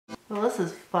Well, this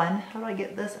is fun. How do I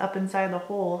get this up inside the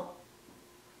hole?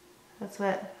 That's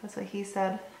what he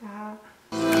said.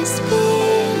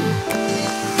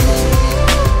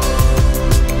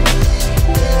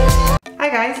 Hi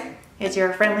guys, it's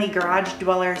your friendly garage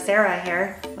dweller Sarah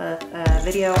here with a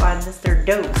video on Mr.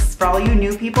 Dose. For all you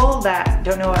new people that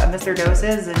don't know what a Mr. Dose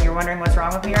is and you're wondering what's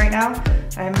wrong with me right now,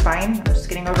 I'm fine. I'm just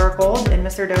getting over a cold, and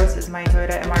Mr. Dose is my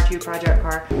Toyota MR2 project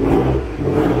car.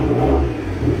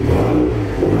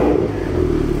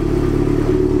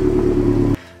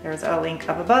 There's a link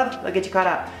up above. I'll get you caught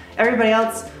up. Everybody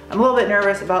else, I'm a little bit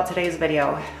nervous about today's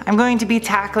video. I'm going to be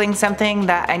tackling something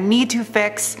that I need to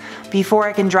fix before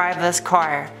I can drive this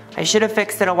car. I should have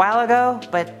fixed it a while ago,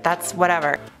 but that's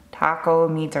whatever.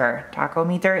 Tachometer.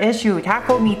 Tachometer issue.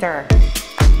 Tachometer.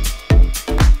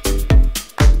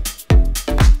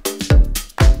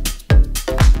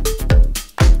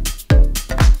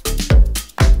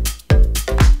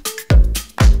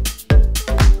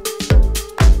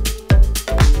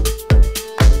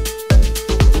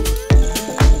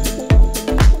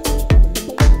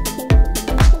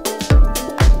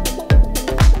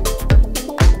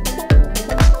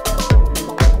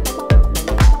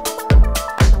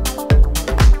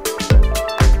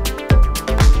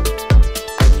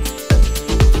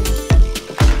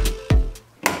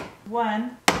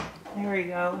 There we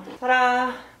go.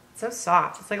 Ta-da! It's so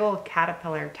soft. It's like a little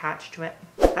caterpillar attached to it.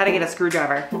 Gotta get a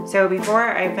screwdriver. So before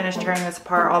I finish tearing this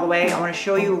apart all the way, I want to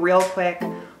show you real quick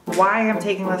why I'm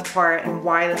taking this apart and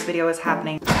why this video is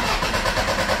happening.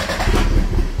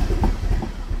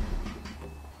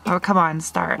 Oh, come on,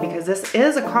 start. Because this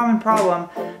is a common problem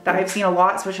that I've seen a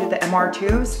lot, especially with the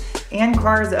MR2s and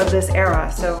cars of this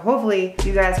era. So hopefully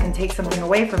you guys can take something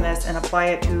away from this and apply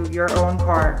it to your own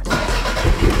car.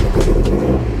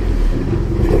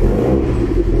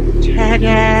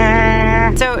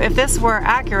 So if this were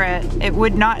accurate, it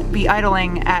would not be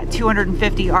idling at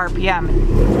 250 RPM.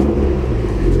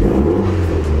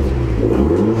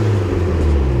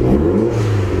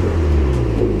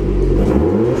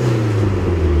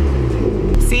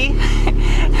 See?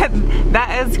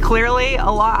 That is clearly a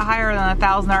lot higher than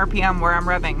 1,000 RPM where I'm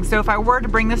revving. So if I were to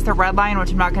bring this to redline,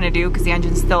 which I'm not gonna do because the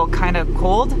engine's still kind of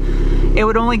cold, it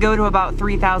would only go to about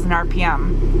 3,000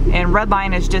 RPM. And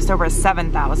redline is just over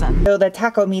 7,000. So the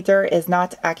tachometer is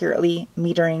not accurately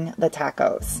metering the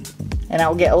tachos. And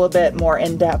I'll get a little bit more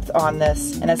in depth on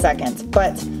this in a second.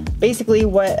 But basically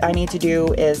what I need to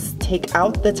do is take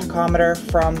out the tachometer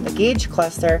from the gauge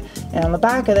cluster, and on the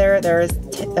back of there is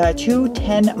two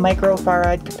 10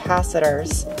 microfarad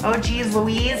capacitors. Oh geez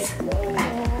Louise,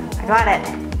 I got it.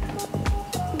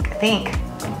 I think.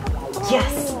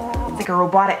 Yes, it's like a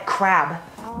robotic crab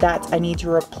that I need to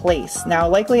replace. Now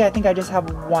likely I think I just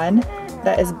have one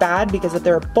that is bad, because if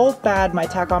they're both bad, my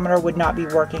tachometer would not be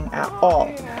working at all.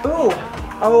 Ooh,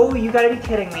 oh, you gotta be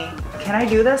kidding me. Can I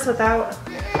do this without?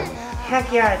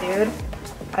 Heck yeah, dude.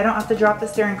 I don't have to drop the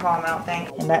steering column, I don't think.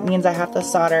 And that means I have to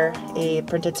solder a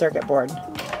printed circuit board.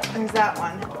 There's that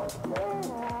one.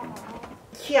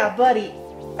 Yeah, buddy,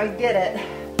 I did it.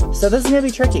 So this is gonna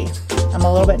be tricky. I'm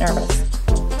a little bit nervous.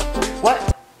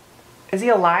 What? Is he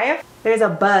alive? There's a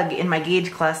bug in my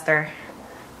gauge cluster.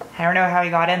 I don't know how he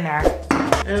got in there.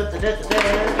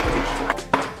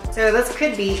 So this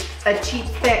could be a cheap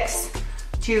fix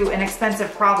to an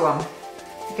expensive problem,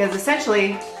 because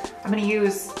essentially I'm gonna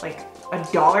use like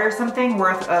 $1 or something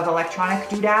worth of electronic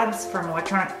doodads from an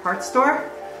electronic parts store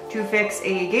to fix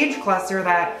a gauge cluster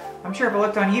that I'm sure if I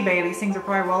looked on eBay, these things are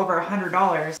probably well over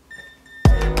 $100.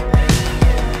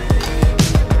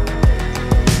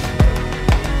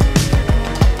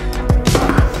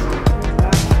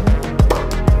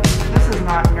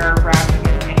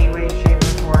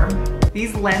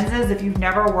 These lenses, if you've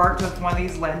never worked with one of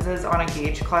these lenses on a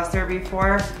gauge cluster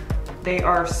before, they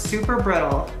are super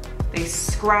brittle. They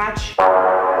scratch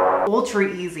ultra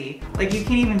easy. Like you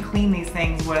can't even clean these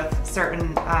things with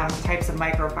certain types of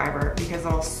microfiber, because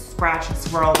it'll scratch and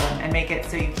swirl them and make it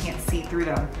so you can't see through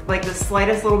them. Like the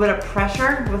slightest little bit of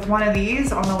pressure with one of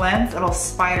these on the lens, it'll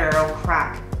spider, it'll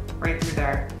crack right through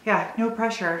there. Yeah, no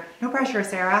pressure. No pressure,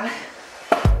 Sarah.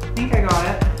 I think I got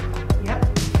it.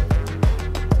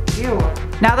 Ew.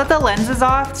 Now that the lens is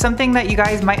off, something that you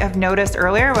guys might have noticed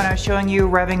earlier when I was showing you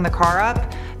revving the car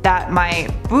up, that my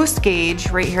boost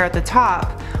gauge right here at the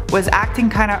top was acting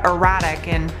kind of erratic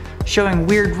and showing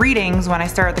weird readings when I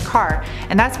started the car.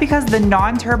 And that's because the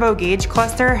non-turbo gauge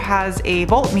cluster has a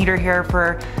voltmeter here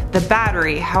for the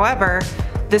battery. However,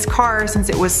 this car, since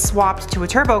it was swapped to a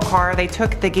turbo car, they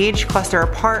took the gauge cluster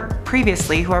apart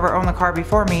previously, whoever owned the car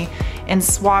before me, and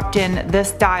swapped in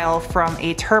this dial from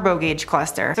a turbo gauge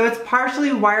cluster. So it's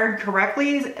partially wired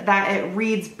correctly that it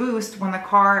reads boost when the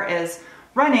car is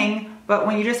running, but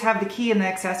when you just have the key in the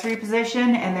accessory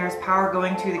position and there's power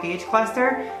going to the gauge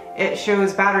cluster, it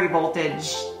shows battery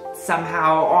voltage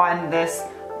somehow on this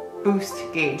boost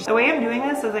gauge. The way I'm doing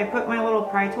this is I put my little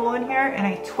pry tool in here and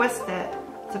I twist it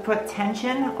to put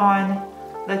tension on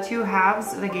the two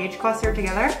halves of the gauge cluster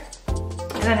together.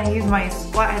 And then I use my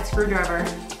flathead screwdriver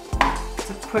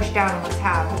to push down on the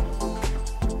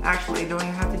tab. Actually, don't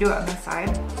even have to do it on this side.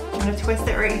 I'm gonna twist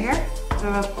it right here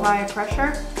to apply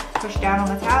pressure, push down on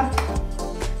the tab,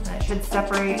 and it should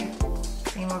separate.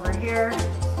 Same over here.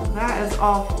 So that is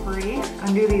all free.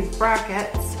 Undo these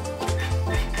brackets.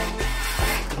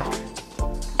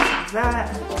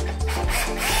 That.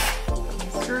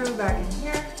 Screw back in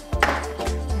here.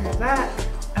 There's that.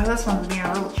 Oh, this one's being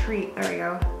a real treat. There we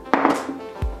go.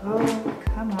 Oh,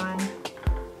 come on.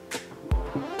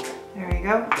 There we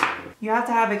go. You have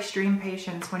to have extreme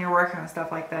patience when you're working on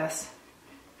stuff like this.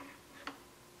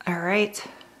 All right.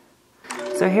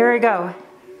 So here we go.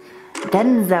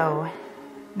 Denso.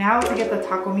 Now to get the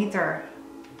tachometer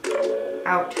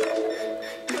out.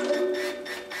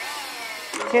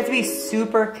 So you have to be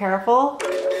super careful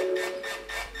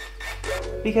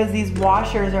because these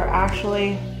washers are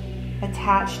actually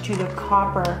attached to the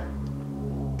copper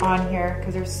on here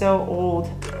because they're so old.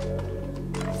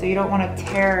 So you don't want to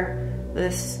tear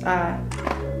this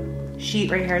sheet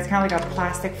right here. It's kind of like a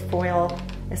plastic foil.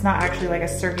 It's not actually like a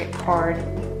circuit card.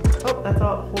 Oh, that's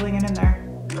all holding it in there.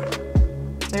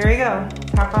 There you go,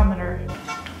 tachometer.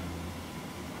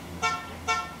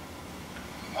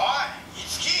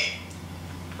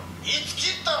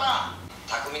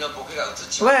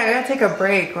 Wait, I gotta take a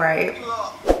break, right?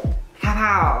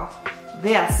 How?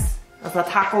 This is a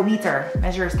tachometer,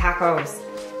 measures tacos.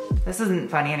 This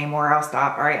isn't funny anymore, I'll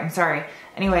stop, all right, I'm sorry.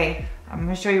 Anyway, I'm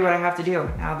gonna show you what I have to do.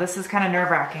 Now this is kind of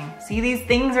nerve-wracking. See these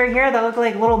things right here that look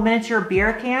like little miniature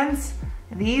beer cans?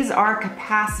 These are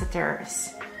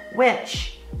capacitors,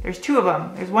 which, there's two of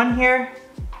them. There's one here,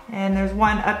 and there's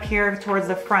one up here towards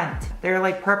the front. They're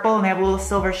like purple and they have a little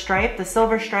silver stripe. The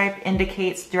silver stripe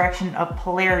indicates direction of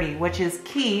polarity, which is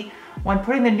key. When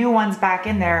putting the new ones back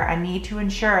in there, I need to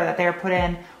ensure that they're put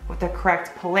in with the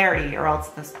correct polarity or else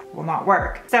this will not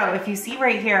work. So if you see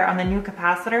right here on the new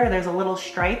capacitor, there's a little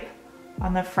stripe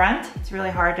on the front. It's really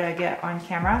hard to get on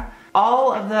camera.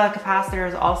 All of the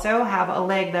capacitors also have a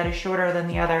leg that is shorter than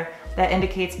the other that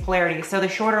indicates polarity. So the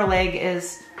shorter leg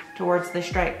is towards the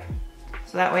stripe.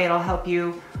 So that way it'll help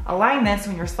you align this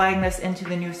when you're sliding this into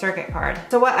the new circuit card.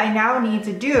 So what I now need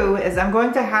to do is I'm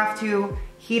going to have to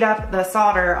heat up the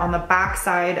solder on the back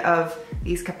side of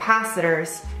these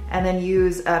capacitors and then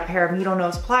use a pair of needle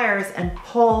nose pliers and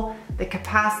pull the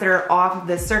capacitor off of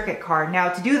the circuit card. Now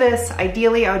to do this,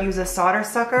 ideally I would use a solder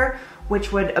sucker,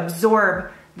 which would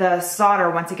absorb the solder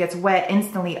once it gets wet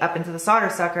instantly up into the solder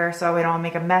sucker so we don't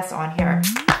make a mess on here.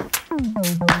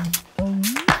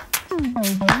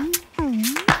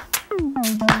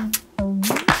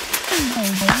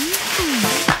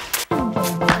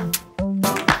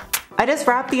 I just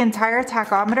wrapped the entire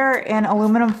tachometer in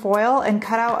aluminum foil and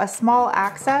cut out a small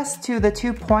access to the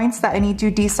 2 points that I need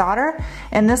to desolder,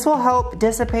 and this will help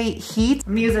dissipate heat.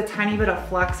 I'm gonna use a tiny bit of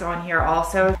flux on here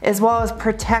also, as well as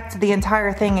protect the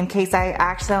entire thing in case I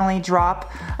accidentally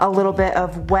drop a little bit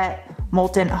of wet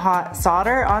molten hot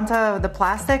solder onto the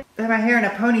plastic. I have my hair in a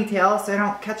ponytail so I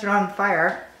don't catch it on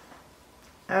fire.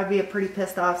 That would be a pretty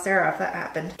pissed off Sarah if that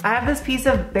happened. I have this piece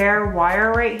of bare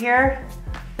wire right here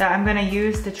that I'm gonna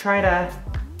use to try to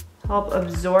help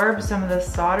absorb some of the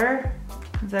solder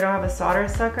since I don't have a solder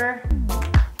sucker.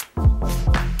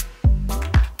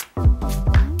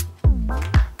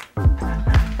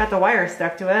 Got the wire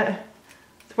stuck to it.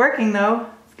 It's working though,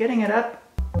 it's getting it up.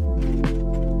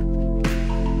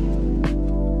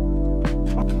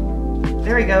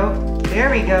 There we go, there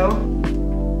we go.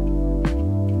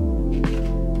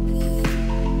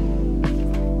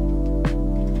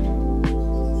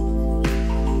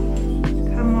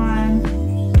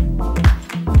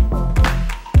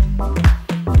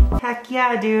 Heck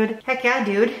yeah, dude. Heck yeah,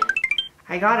 dude.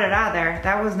 I got it out of there.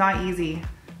 That was not easy.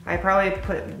 I probably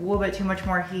put a little bit too much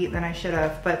more heat than I should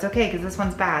have, but it's okay because this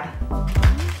one's bad.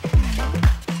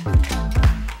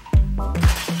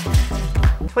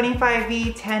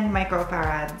 25V, 10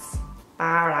 microfarads.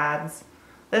 Farads.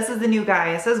 This is the new guy.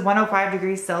 It says 105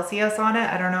 degrees Celsius on it.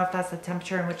 I don't know if that's the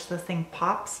temperature in which this thing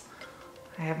pops.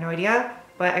 I have no idea.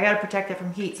 But I gotta protect it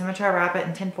from heat, so I'm gonna try to wrap it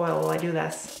in tin foil while I do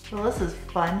this. Well, this is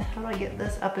fun. How do I get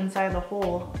this up inside the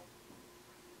hole?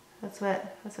 That's what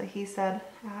he said.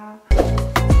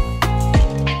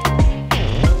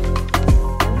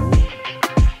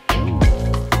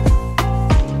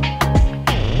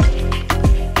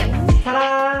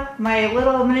 Ta-da! My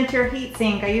little miniature heat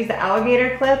sink. I used the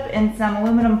alligator clip and some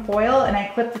aluminum foil, and I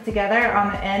clipped it together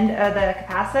on the end of the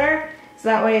capacitor, so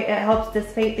that way it helps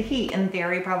dissipate the heat. In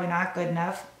theory, probably not good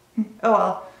enough. Oh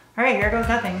well. Alright, here goes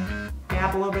nothing.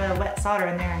 Dab a little bit of wet solder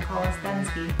in there and call us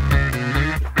Dunsky.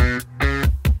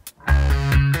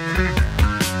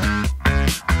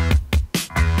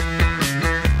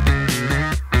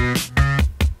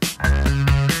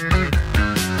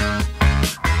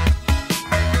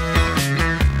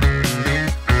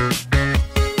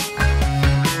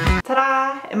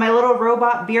 And my little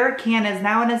robot beer can is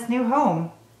now in its new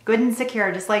home. Good and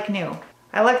secure, just like new.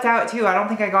 I lucked out too, I don't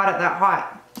think I got it that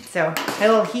hot. So, my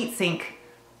little heat sink.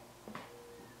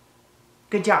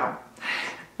 Good job.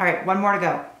 All right, one more to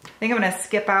go. I think I'm gonna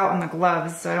skip out on the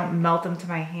gloves so I don't melt them to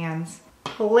my hands.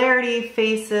 Polarity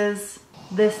faces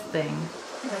this thing.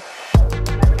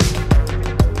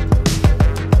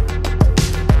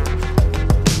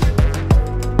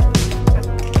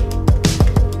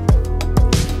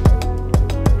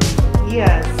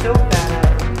 Yeah, so bad.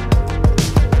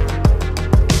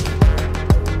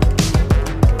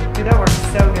 Dude, that works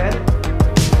so good.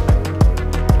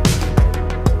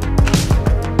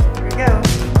 Here we go.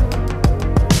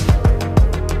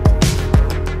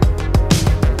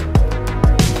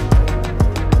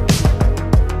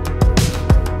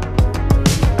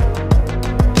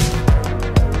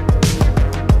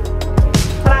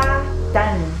 Ta-da!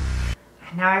 Done.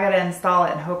 Now I gotta install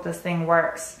it and hope this thing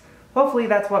works. Hopefully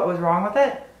that's what was wrong with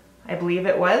it. I believe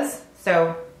it was.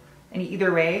 So, in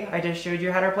either way, I just showed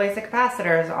you how to replace the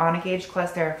capacitors on a gauge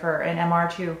cluster for an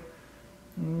MR2.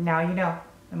 Now you know.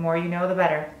 The more you know, the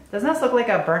better. Doesn't this look like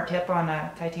a burnt tip on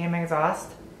a titanium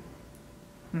exhaust?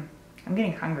 I'm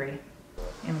getting hungry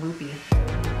and loopy.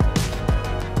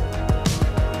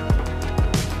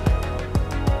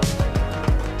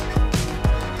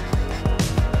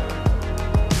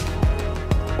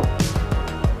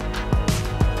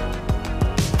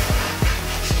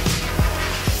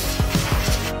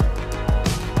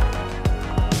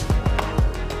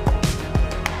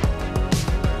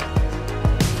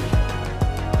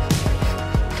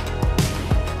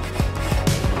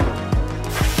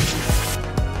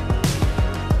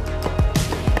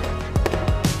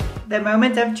 The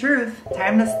moment of truth.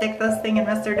 Time to stick this thing in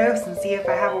Mr. Dose and see if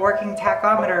I have a working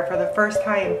tachometer for the first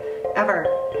time ever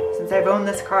since I've owned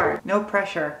this car. No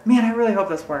pressure. Man, I really hope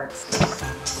this works.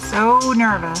 So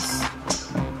nervous.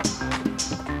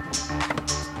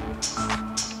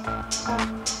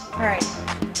 All right.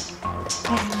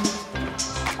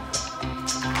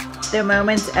 The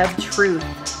moment of truth.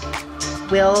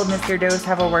 Will Mr. Dose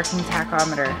have a working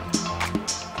tachometer?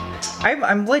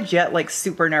 I'm legit like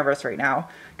super nervous right now.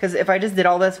 Because if I just did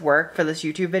all this work for this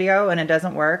YouTube video and it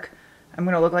doesn't work, I'm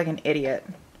gonna look like an idiot.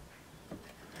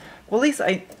 Well,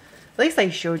 at least I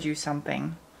showed you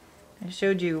something. I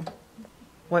showed you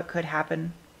what could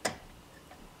happen.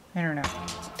 I don't know.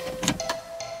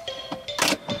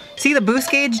 See the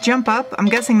boost gauge jump up? I'm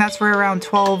guessing that's where around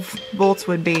 12 volts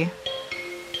would be.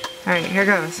 All right, here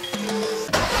goes.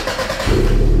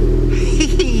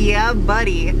 Yeah,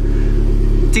 buddy.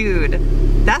 Dude,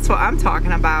 that's what I'm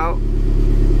talking about.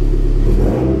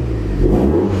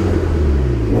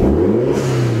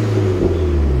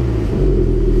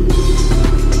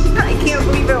 I can't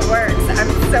believe it works. I'm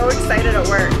so excited it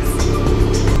works.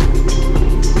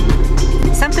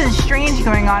 Something strange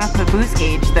going on with the boost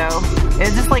gauge though.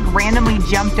 It just like randomly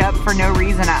jumped up for no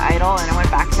reason at idle and it went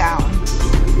back down.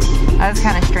 That was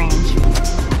kind of strange.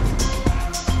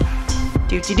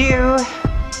 Do-do-do.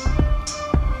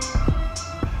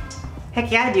 Heck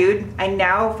yeah, dude. I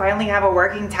now finally have a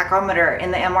working tachometer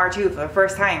in the MR2 for the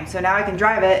first time. So now I can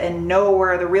drive it and know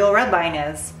where the real red line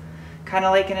is. Kind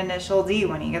of like an Initial D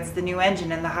when he gets the new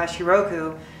engine in the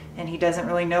Hashiroku and he doesn't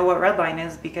really know what red line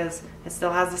is because it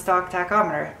still has the stock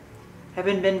tachometer. I've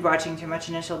been binge watching too much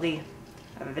Initial D,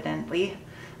 evidently.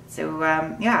 So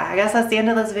yeah, I guess that's the end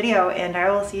of this video and I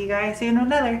will see you guys soon with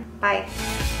another. Bye.